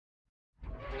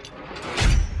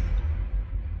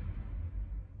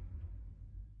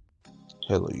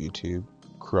Hello YouTube,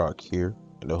 Croc here,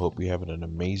 and I hope you're having an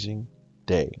amazing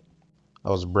day. I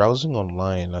was browsing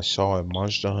online and I saw a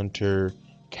Monster Hunter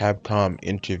Capcom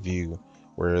interview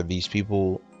where these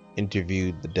people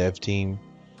interviewed the dev team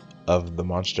of the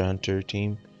Monster Hunter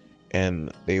team,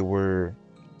 and they were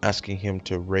asking him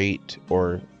to rate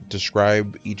or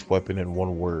describe each weapon in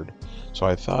one word. So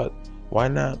I thought, why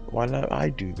not I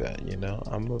do that,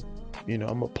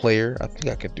 I'm a player. I think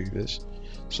I could do this.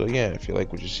 So yeah, if you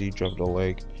like what you see, drop a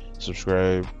like,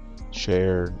 subscribe,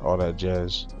 share, all that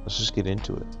jazz. Let's just get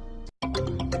into it.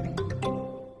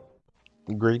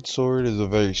 Greatsword is a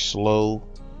very slow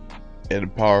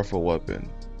and powerful weapon.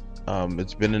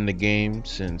 It's been in the game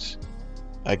since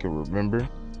I can remember.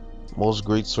 Most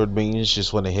greatsword mains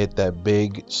just want to hit that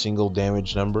big single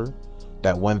damage number,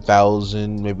 that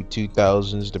 1,000, maybe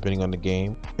 2,000s, depending on the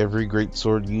game. Every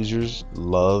greatsword users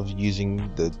love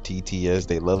using the TTS.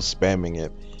 They love spamming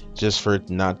it just for it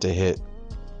not to hit.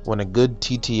 When a good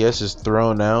TTS is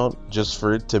thrown out, just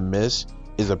for it to miss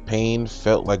is a pain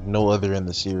felt like no other in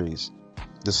the series.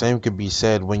 The same could be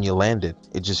said when you land it.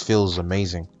 It just feels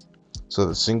amazing. So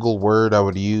the single word I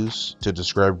would use to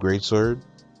describe greatsword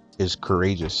is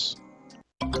courageous.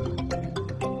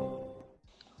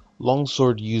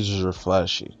 Longsword users are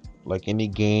flashy. Like any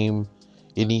game,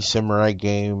 any samurai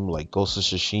game like Ghost of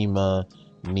Tsushima,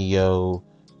 Neo,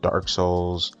 Dark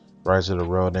Souls, Rise of the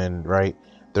Ronin, right?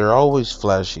 They're always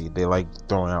flashy. They like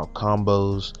throwing out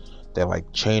combos, they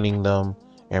like chaining them,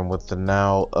 and with the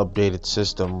now updated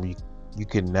system, you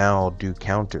can now do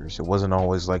counters. It wasn't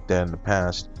always like that in the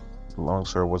past.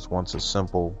 Longsword was once a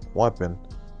simple weapon.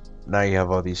 Now you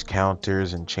have all these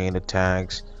counters and chain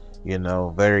attacks,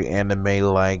 very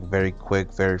anime-like, very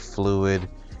quick, very fluid,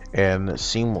 and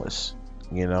seamless,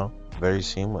 very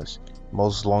seamless.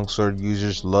 Most longsword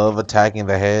users love attacking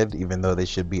the head, even though they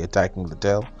should be attacking the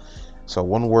tail. So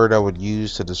one word I would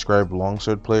use to describe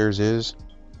longsword players is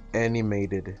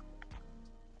animated.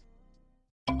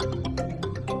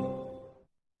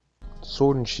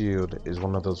 Sword and Shield is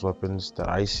one of those weapons that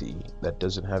I see that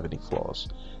doesn't have any flaws.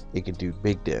 It can do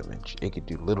big damage, it can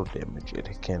do little damage,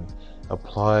 it can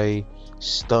apply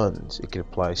stuns, it can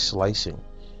apply slicing,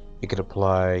 it can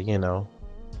apply,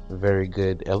 very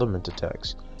good element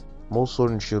attacks. Most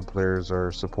Sword and Shield players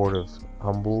are supportive,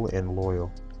 humble, and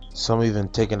loyal. Some even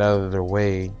take it out of their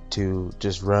way to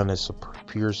just run a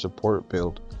pure support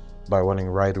build by running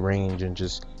right range and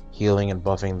just healing and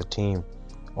buffing the team,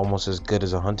 almost as good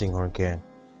as a hunting horn can,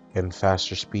 and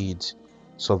faster speeds.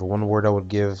 So the one word I would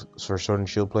give for Sword and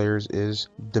Shield players is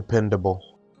dependable.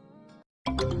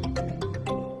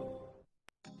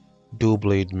 Dual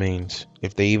blade mains,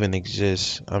 if they even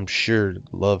exist, I'm sure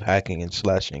love hacking and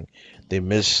slashing. They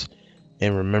miss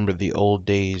and remember the old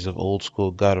days of old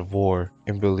school God of War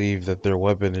and believe that their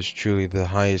weapon is truly the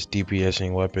highest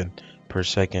DPSing weapon per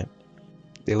second.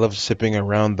 They love sipping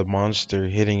around the monster,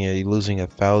 hitting it, losing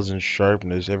 1,000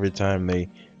 sharpness every time they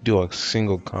do a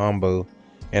single combo,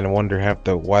 and wonder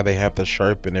why they have to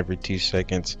sharpen every 2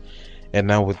 seconds. And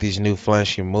now with these new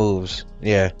flashy moves,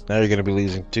 yeah, now you're gonna be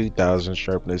losing 2,000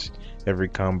 sharpness every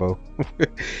combo.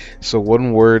 So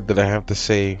one word that I have to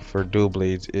say for dual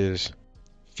blades is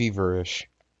feverish.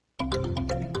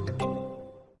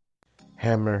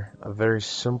 Hammer, a very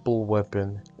simple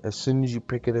weapon. As soon as you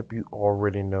pick it up, you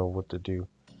already know what to do.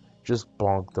 Just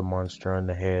bonk the monster on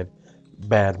the head.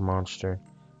 Bad monster.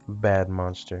 Bad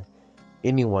monster.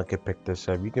 Anyone can pick this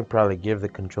up. You can probably give the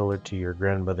controller to your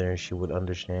grandmother and she would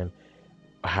understand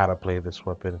how to play this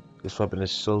weapon. This weapon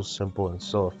is so simple and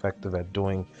so effective at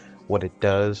doing what it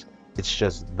does. It's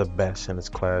just the best in its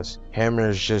class. Hammer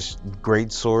is just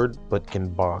great sword, but can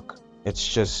balk. It's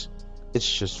just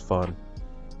fun.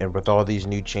 And with all these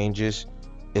new changes,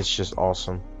 it's just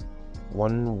awesome.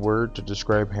 One word to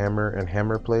describe Hammer and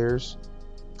Hammer players,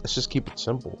 let's just keep it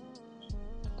simple.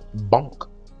 Bonk.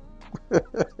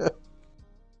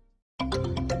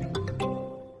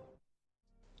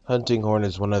 Hunting horn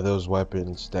is one of those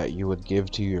weapons that you would give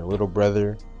to your little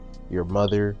brother, your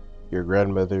mother, your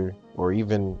grandmother, or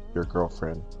even your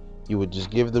girlfriend. You would just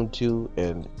give them to,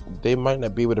 and they might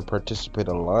not be able to participate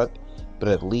a lot, but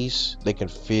at least they can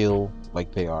feel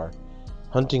like they are.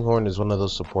 Hunting horn is one of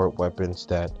those support weapons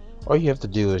that all you have to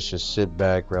do is just sit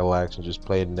back, relax, and just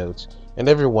play notes, and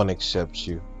everyone accepts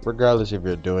you, regardless if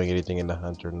you're doing anything in the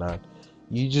hunt or not.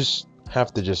 You just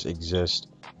have to just exist.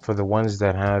 For the ones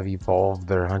that have evolved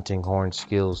their hunting horn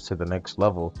skills to the next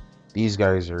level, these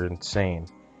guys are insane.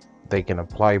 They can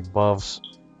apply buffs,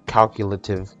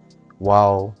 calculative,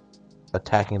 while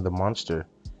attacking the monster,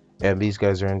 and these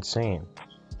guys are insane.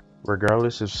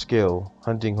 Regardless of skill,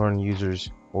 hunting horn users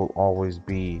will always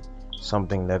be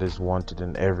something that is wanted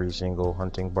in every single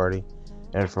hunting party.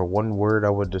 And for one word I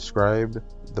would describe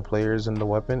the players in the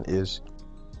weapon is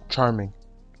charming.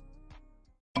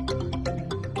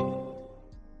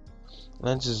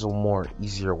 Lance is a more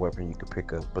easier weapon you could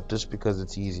pick up, but just because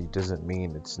it's easy doesn't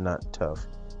mean it's not tough.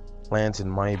 Lance, in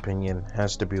my opinion,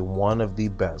 has to be one of the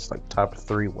best, like top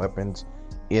 3 weapons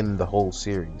in the whole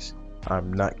series.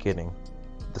 I'm not kidding.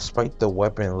 Despite the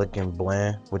weapon looking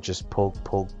bland, with just poke,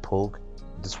 poke, poke,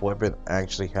 this weapon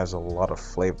actually has a lot of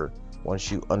flavor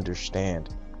once you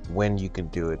understand when you can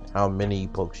do it, how many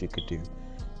pokes you could do,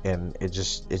 and it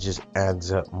just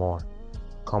adds up more.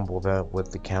 Combo that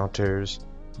with the counters,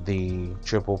 the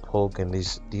triple poke, and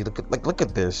look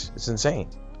at this, it's insane.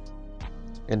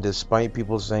 And despite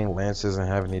people saying Lance doesn't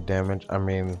have any damage, I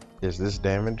mean, is this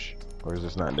damage or is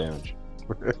this not damage?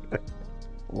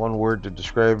 One word to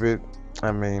describe it,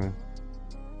 I mean,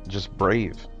 just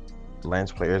brave.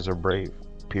 Lance players are brave.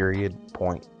 Period.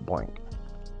 Point blank.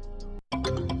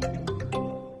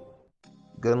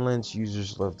 Gunlance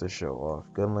users love to show off.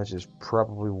 Gunlance is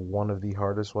probably one of the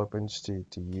hardest weapons to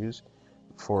use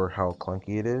for how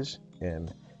clunky it is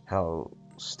and how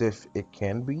stiff it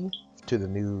can be to the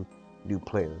new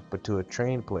player. But to a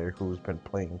trained player who's been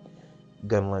playing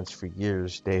Gunlance for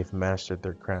years, they've mastered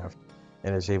their craft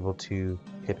and is able to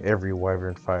hit every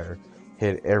wyvern fire,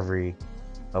 hit every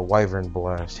wyvern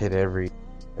blast, hit every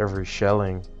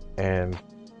shelling, and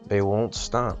they won't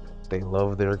stop. They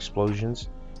love their explosions.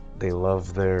 They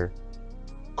love their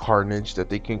carnage that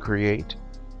they can create,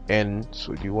 and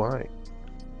so do I.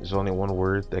 There's only one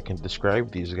word that can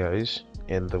describe these guys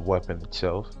and the weapon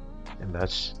itself, and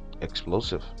that's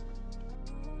explosive.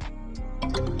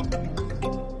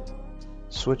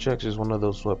 Switch Axe is one of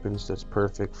those weapons that's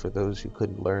perfect for those who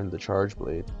couldn't learn the Charge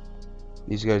Blade.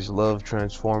 These guys love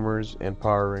Transformers and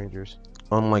Power Rangers.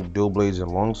 Unlike dual blades and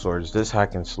longswords, this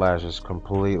hack and slash is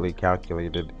completely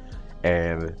calculated,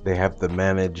 and they have to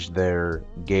manage their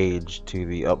gauge to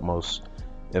the utmost.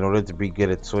 In order to be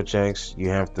good at Switch Axe, you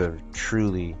have to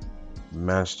truly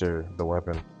master the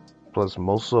weapon. Plus,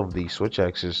 most of the Switch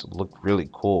Axes look really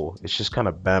cool. It's just kind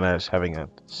of badass having an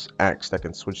axe that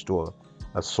can switch to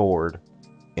a sword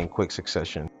in quick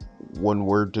succession. One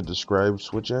word to describe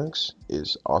Switch Axe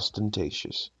is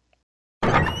ostentatious.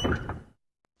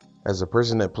 As a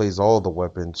person that plays all the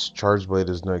weapons, Charge Blade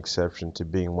is no exception to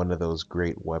being one of those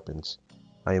great weapons.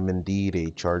 I am indeed a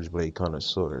Charge Blade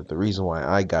connoisseur. The reason why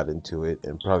I got into it,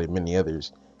 and probably many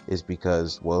others, is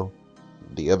because, well,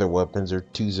 the other weapons are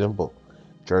too simple.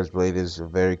 Charge Blade is a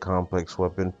very complex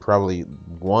weapon, probably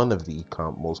one of the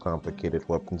most complicated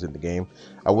weapons in the game.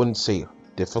 I wouldn't say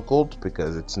difficult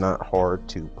because it's not hard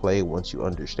to play once you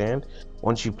understand.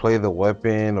 Once you play the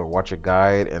weapon or watch a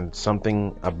guide and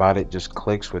something about it just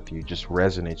clicks with you, just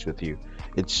resonates with you,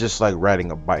 it's just like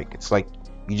riding a bike. It's like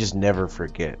you just never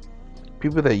forget.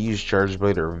 People that use Charge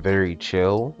Blade are very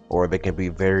chill, or they can be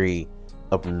very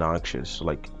obnoxious,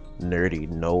 like nerdy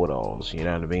know-it-alls, you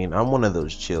know what I mean? I'm one of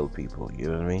those chill people, you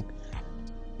know what I mean?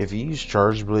 If you use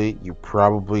Charge Blade, you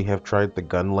probably have tried the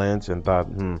gun lance and thought,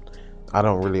 I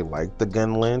don't really like the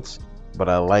gun lance, but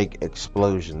I like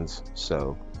explosions.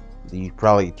 So you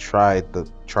probably tried the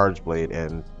Charge Blade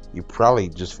and you probably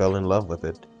just fell in love with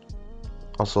it.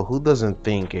 Also, who doesn't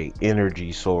think a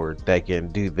energy sword that can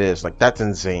do this? Like, that's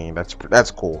insane.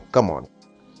 That's cool. Come on.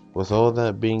 With all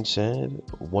that being said,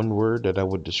 one word that I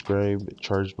would describe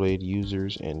Charge Blade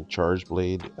users and Charge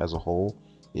Blade as a whole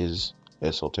is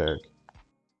esoteric.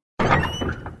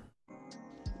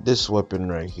 This weapon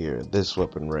right here,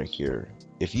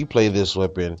 if you play this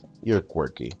weapon, you're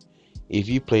quirky. If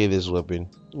you play this weapon,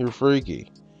 you're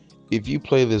freaky. If you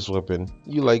play this weapon,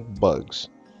 you like bugs.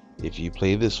 If you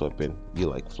play this weapon, you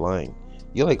like flying.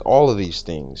 You like all of these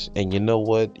things, and you know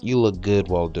what? You look good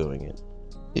while doing it.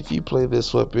 If you play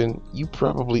this weapon, you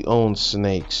probably own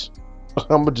snakes.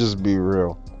 I'ma just be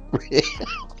real.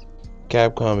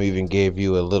 Capcom even gave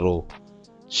you a little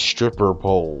stripper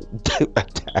pole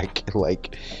attack.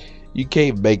 Like, you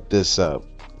can't make this up.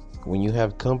 When you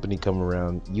have company come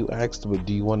around, you ask them,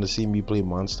 do you want to see me play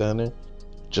Monster Hunter?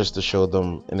 Just to show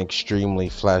them an extremely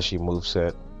flashy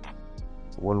moveset.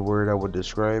 One word I would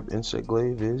describe Insect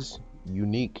Glaive is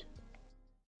unique.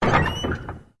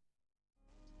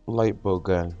 Lightbow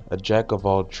gun, a jack of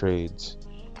all trades.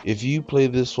 If you play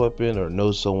this weapon or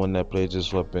know someone that plays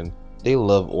this weapon, they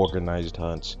love organized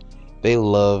hunts. They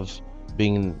love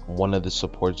being one of the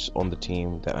supports on the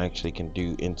team that actually can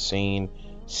do insane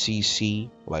CC,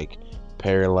 like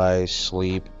paralyze,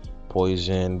 sleep,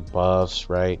 poison, buffs,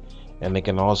 right? And they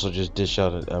can also just dish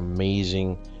out an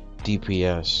amazing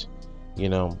DPS. You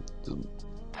know,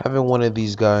 Having one of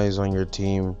these guys on your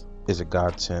team is a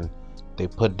godsend. They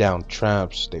put down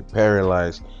traps, they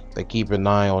paralyze, they keep an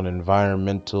eye on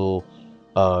environmental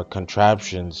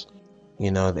contraptions,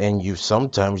 and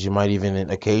you might even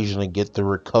occasionally get the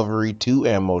recovery 2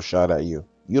 ammo shot at you.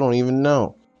 You don't even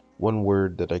know. One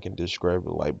word that I can describe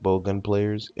the light bowgun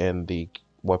players and the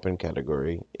weapon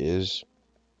category is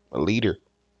a leader.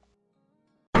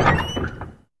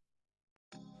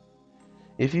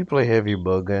 If you play heavy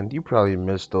bowgun, you probably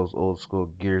miss those old school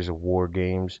Gears of War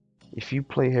games. If you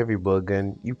play heavy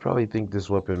bowgun, you probably think this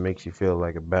weapon makes you feel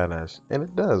like a badass, and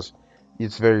it does.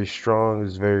 It's very strong,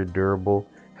 it's very durable,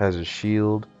 has a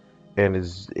shield, and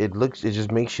it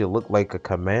just makes you look like a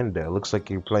commander. It looks like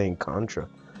you're playing Contra.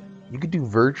 You could do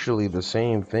virtually the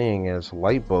same thing as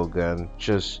light bowgun,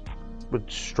 just with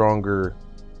stronger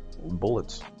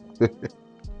bullets.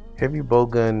 Heavy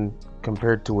bowgun,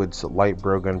 compared to its light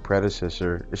bowgun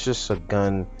predecessor, it's just a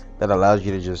gun that allows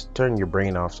you to just turn your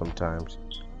brain off sometimes.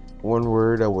 One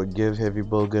word I would give heavy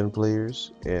bowgun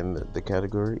players in the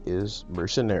category is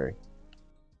mercenary.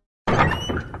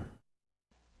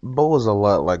 Bow is a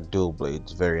lot like dual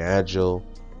blades, very agile,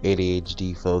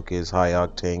 ADHD focus, high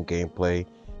octane gameplay.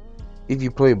 If you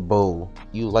play bow,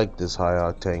 you like this high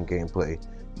octane gameplay.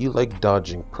 You like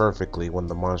dodging perfectly when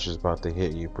the monster's about to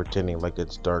hit you, pretending like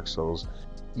it's Dark Souls.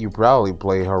 You probably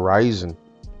play Horizon.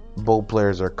 Bow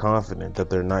players are confident that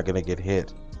they're not going to get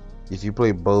hit. If you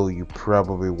play bow, you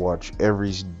probably watch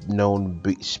every known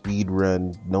speed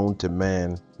run known to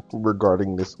man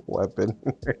regarding this weapon.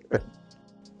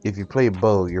 If you play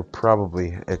bow, you're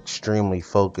probably extremely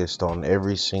focused on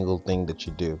every single thing that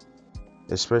you do,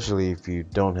 especially if you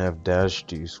don't have dash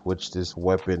juice, which this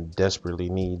weapon desperately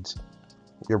needs.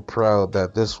 You're proud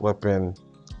that this weapon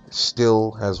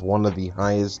still has one of the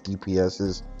highest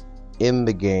DPSs in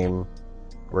the game,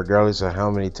 regardless of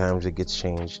how many times it gets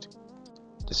changed.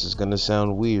 This is gonna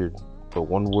sound weird, but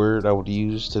one word I would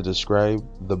use to describe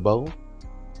the bow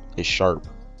is sharp.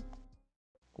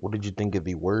 What did you think of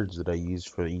the words that I used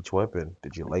for each weapon?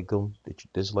 Did you like them? Did you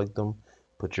dislike them?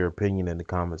 Put your opinion in the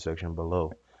comment section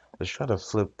below. Let's try to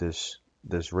flip this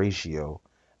ratio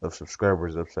of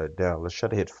subscribers upside down. Let's try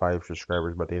to hit 5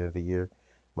 subscribers by the end of the year.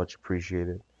 Much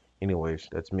appreciated. Anyways,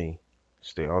 that's me.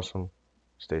 Stay awesome,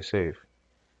 stay safe,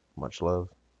 much love,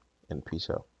 and peace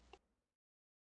out.